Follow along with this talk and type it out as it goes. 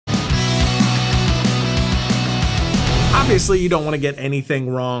Obviously, you don't want to get anything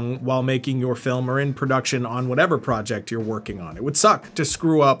wrong while making your film or in production on whatever project you're working on. It would suck to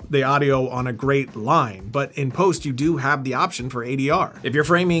screw up the audio on a great line, but in post you do have the option for ADR. If your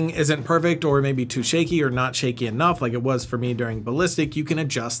framing isn't perfect or maybe too shaky or not shaky enough like it was for me during Ballistic, you can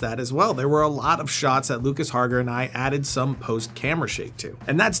adjust that as well. There were a lot of shots that Lucas Harger and I added some post camera shake to.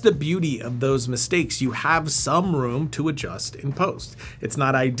 And that's the beauty of those mistakes. You have some room to adjust in post. It's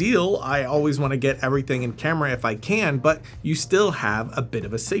not ideal. I always want to get everything in camera if I can, but you still have a bit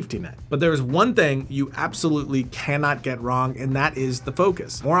of a safety net. But there's one thing you absolutely cannot get wrong, and that is the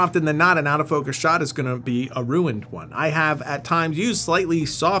focus. More often than not, an out of focus shot is going to be a ruined one. I have at times used slightly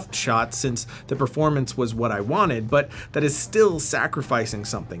soft shots since the performance was what I wanted, but that is still sacrificing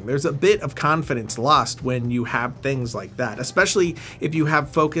something. There's a bit of confidence lost when you have things like that, especially if you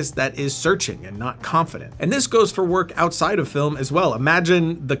have focus that is searching and not confident. And this goes for work outside of film as well.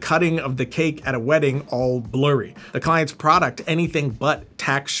 Imagine the cutting of the cake at a wedding all blurry. The client's product anything but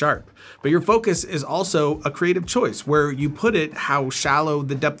tack sharp. But your focus is also a creative choice. Where you put it, how shallow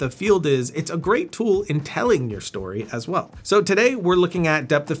the depth of field is, it's a great tool in telling your story as well. So today we're looking at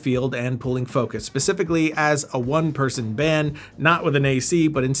depth of field and pulling focus, specifically as a one-person band, not with an AC,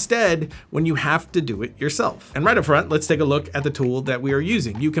 but instead when you have to do it yourself. And right up front, let's take a look at the tool that we are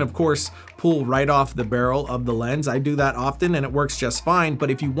using. You can of course pull right off the barrel of the lens. I do that often and it works just fine,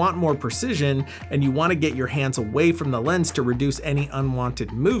 but if you want more precision and you want to get your hands away from the lens to reduce any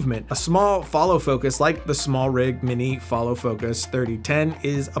unwanted movement, a small follow focus like the SmallRig Mini Follow Focus 3010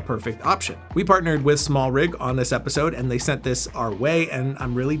 is a perfect option. We partnered with SmallRig on this episode and they sent this our way and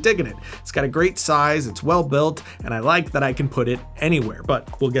I'm really digging it. It's got a great size, it's well built, and I like that I can put it anywhere,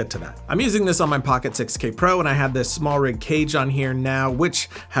 but we'll get to that. I'm using this on my Pocket 6K Pro and I have this SmallRig cage on here now, which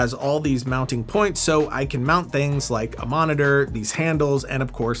has all these mounting points so I can mount things like a monitor, these handles, and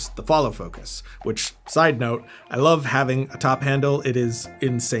of course the follow focus, which, side note, I love having a top handle. It is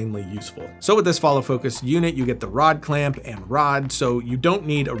insanely useful. So with this follow focus unit, you get the rod clamp and rod, so you don't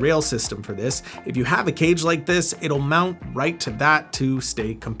need a rail system for this. If you have a cage like this, it'll mount right to that to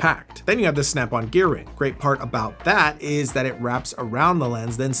stay compact. Then you have the snap-on gear ring. Great part about that is that it wraps around the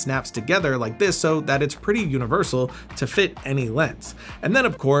lens, then snaps together like this so that it's pretty universal to fit any lens. And then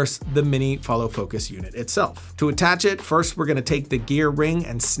of course, the mini follow focus unit itself. To attach it, first we're going to take the gear ring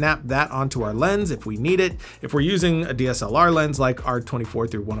and snap that onto our lens if we need it. If we're using a DSLR lens like our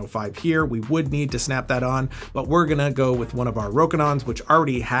 24-105 here, we would need to snap that on, but we're gonna go with one of our Rokinons, which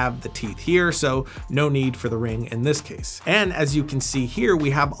already have the teeth here, so no need for the ring in this case. And as you can see here, we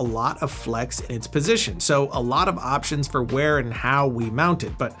have a lot of flex in its position, so a lot of options for where and how we mount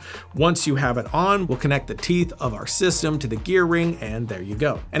it. But once you have it on, we'll connect the teeth of our system to the gear ring, and there you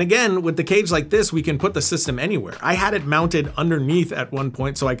go. And again, with the cage like this, we can put the system anywhere. I had it mounted underneath at one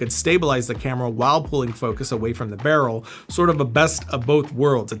point so I could stabilize the camera while pulling focus away from the barrel, sort of a best of both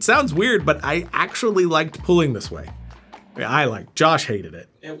worlds. It sounds weird, but I actually liked pulling this way. Josh hated it.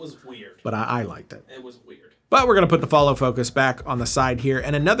 It was weird. But I liked it. It was weird. But we're going to put the follow focus back on the side here.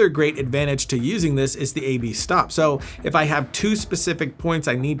 And another great advantage to using this is the A/B stop. So if I have two specific points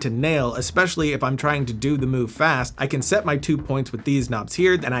I need to nail, especially if I'm trying to do the move fast, I can set my 2 points with these knobs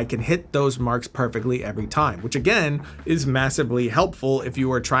here, and I can hit those marks perfectly every time, which again is massively helpful if you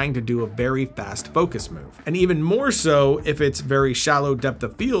are trying to do a very fast focus move. And even more so if it's very shallow depth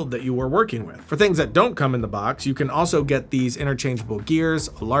of field that you are working with. For things that don't come in the box, you can also get these interchangeable gears,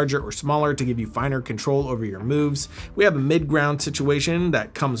 larger or smaller, to give you finer control over your moves. We have a mid-ground situation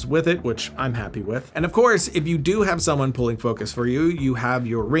that comes with it, which I'm happy with. And of course, if you do have someone pulling focus for you, you have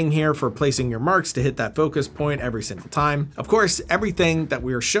your ring here for placing your marks to hit that focus point every single time. Of course, everything that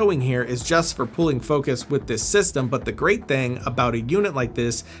we are showing here is just for pulling focus with this system, but the great thing about a unit like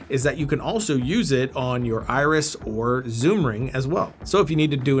this is that you can also use it on your iris or zoom ring as well. So if you need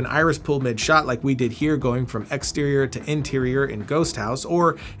to do an iris pull mid shot like we did here, going from exterior to interior in Ghost House,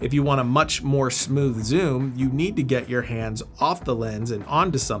 or if you want a much more smooth zoom, you need to get your hands off the lens and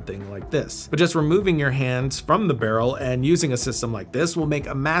onto something like this. But just removing your hands from the barrel and using a system like this will make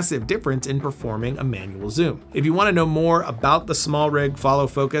a massive difference in performing a manual zoom. If you want to know more about the SmallRig follow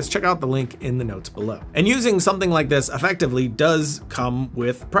focus, check out the link in the notes below. And using something like this effectively does come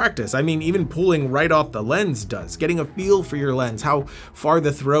with practice. I mean, even pulling right off the lens does. Getting a feel for your lens, how far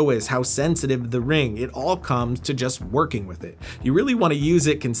the throw is, how sensitive the ring, it all comes to just working with it. You really want to use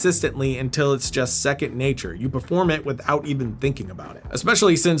it consistently until it's just second nature nature. You perform it without even thinking about it.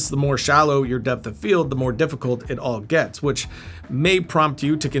 Especially since the more shallow your depth of field, the more difficult it all gets, which may prompt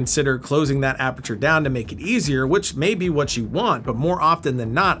you to consider closing that aperture down to make it easier, which may be what you want, but more often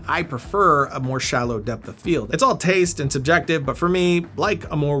than not, I prefer a more shallow depth of field. It's all taste and subjective, but for me,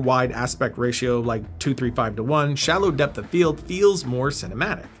 like a more wide aspect ratio like 2:3:5:1, shallow depth of field feels more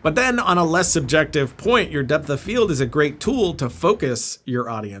cinematic. But then on a less subjective point, your depth of field is a great tool to focus your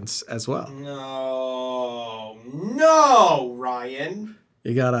audience as well. No, Ryan.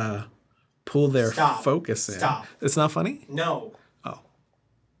 You gotta pull their focus in. Stop. It's not funny? No. Oh.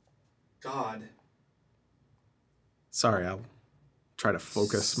 God. Sorry, I'll try to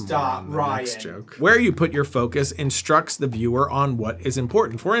focus more on the Ryan. next joke. Where you put your focus instructs the viewer on what is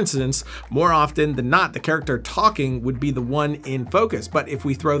important. For instance, more often than not, the character talking would be the one in focus, but if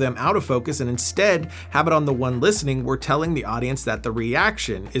we throw them out of focus and instead have it on the one listening, we're telling the audience that the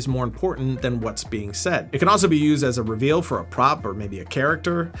reaction is more important than what's being said. It can also be used as a reveal for a prop or maybe a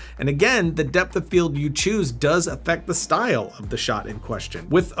character. And again, the depth of field you choose does affect the style of the shot in question,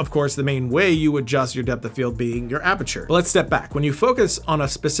 with, of course, the main way you adjust your depth of field being your aperture. But let's step back. When you focus on a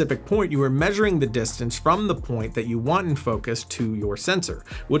specific point, you are measuring the distance from the point that you want in focus to your sensor,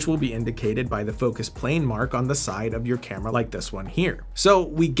 which will be indicated by the focus plane mark on the side of your camera like this one here. So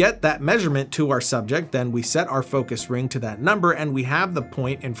we get that measurement to our subject, then we set our focus ring to that number, and we have the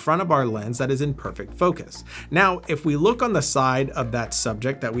point in front of our lens that is in perfect focus. Now, if we look on the side of that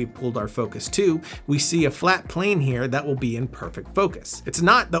subject that we pulled our focus to, we see a flat plane here that will be in perfect focus. It's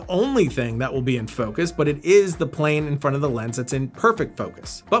not the only thing that will be in focus, but it is the plane in front of the lens that's in perfect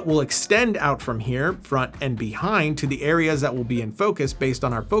focus. But we'll extend out from here, front and behind, to the areas that will be in focus based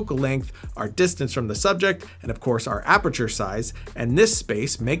on our focal length, our distance from the subject, and of course our aperture size, and this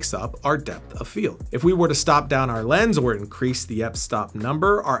space makes up our depth of field. If we were to stop down our lens or increase the f-stop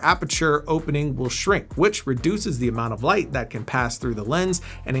number, our aperture opening will shrink, which reduces the amount of light that can pass through the lens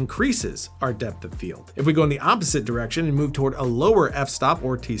and increases our depth of field. If we go in the opposite direction and move toward a lower f-stop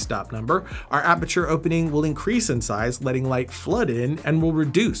or t-stop number, our aperture opening will increase in size, letting light flood in, and will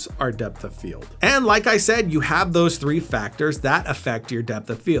reduce our depth of field. And like I said, you have those three factors that affect your depth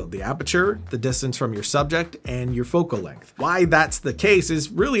of field: the aperture, the distance from your subject, and your focal length. Why that's the case is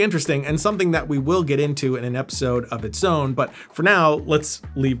really interesting and something that we will get into in an episode of its own, but for now, let's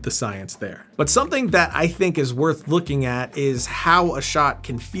leave the science there. But something that I think is worth looking at is how a shot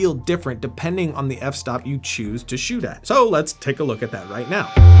can feel different depending on the f-stop you choose to shoot at. So let's take a look at that right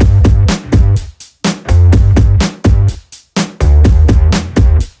now.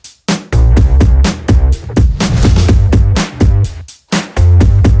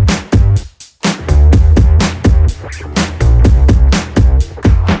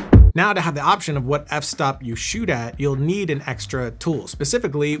 Now, to have the option of what f-stop you shoot at, you'll need an extra tool,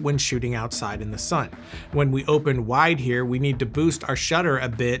 specifically when shooting outside in the sun. When we open wide here, we need to boost our shutter a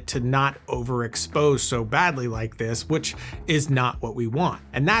bit to not overexpose so badly like this, which is not what we want.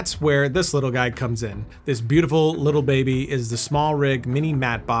 And that's where this little guy comes in. This beautiful little baby is the SmallRig Mini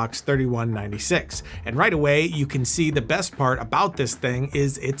Matte Box 3196. And right away, you can see the best part about this thing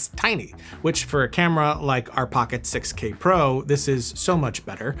is it's tiny, which for a camera like our Pocket 6K Pro, this is so much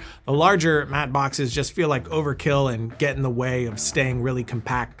better. The larger matte boxes just feel like overkill and get in the way of staying really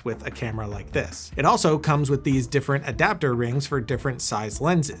compact with a camera like this. It also comes with these different adapter rings for different size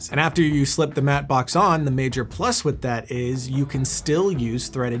lenses. And after you slip the matte box on, the major plus with that is you can still use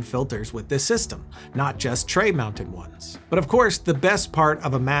threaded filters with this system, not just tray mounted ones. But of course, the best part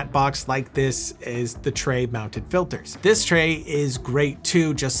of a matte box like this is the tray mounted filters. This tray is great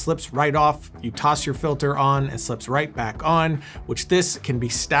too, just slips right off. You toss your filter on and slips right back on, which this can be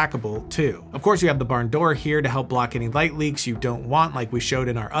stackable too. Of course, you have the barn door here to help block any light leaks you don't want, like we showed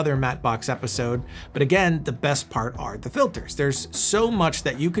in our other matte box episode. But again, the best part are the filters. There's so much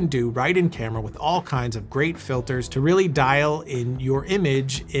that you can do right in camera with all kinds of great filters to really dial in your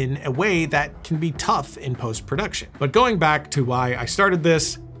image in a way that can be tough in post-production. But going back to why I started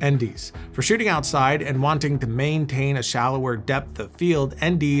this, NDs. For shooting outside and wanting to maintain a shallower depth of field,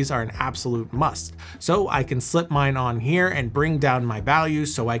 NDs are an absolute must. So I can slip mine on here and bring down my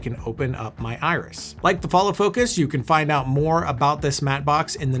values so I can open up my iris. Like the follow focus, you can find out more about this matte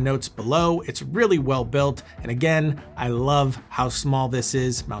box in the notes below. It's really well built, and again, I love how small this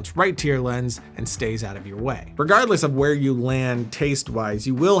is, mounts right to your lens and stays out of your way. Regardless of where you land taste-wise,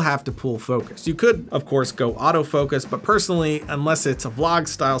 you will have to pull focus. You could, of course, go autofocus, but personally, unless it's a vlog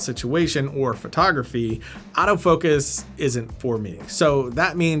style lifestyle situation or photography, autofocus isn't for me. So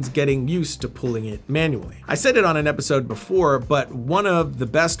that means getting used to pulling it manually. I said it on an episode before, but one of the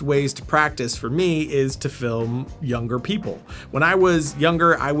best ways to practice for me is to film younger people. When I was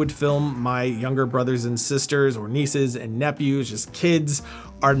younger, I would film my younger brothers and sisters or nieces and nephews, just kids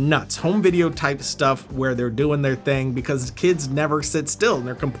are nuts. Home video type stuff where they're doing their thing, because kids never sit still and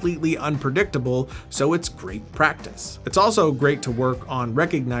they're completely unpredictable, so it's great practice. It's also great to work on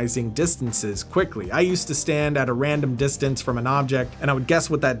recognizing distances quickly. I used to stand at a random distance from an object and I would guess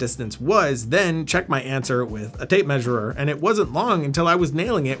what that distance was, then check my answer with a tape measure, and it wasn't long until I was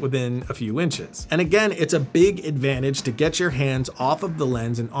nailing it within a few inches. And again, it's a big advantage to get your hands off of the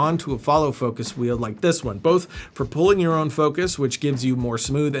lens and onto a follow focus wheel like this one, both for pulling your own focus, which gives you more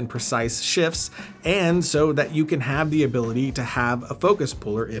smooth and precise shifts, and so that you can have the ability to have a focus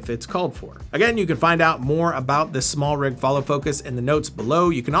puller if it's called for. Again, you can find out more about this SmallRig follow focus in the notes below.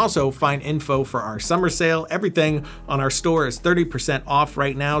 You can also find info for our summer sale. Everything on our store is 30% off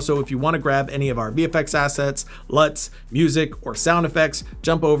right now, so if you want to grab any of our VFX assets, LUTs, music, or sound effects,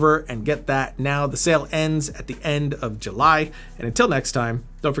 jump over and get that now. The sale ends at the end of July, and until next time,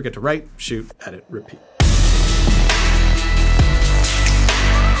 don't forget to write, shoot, edit, repeat.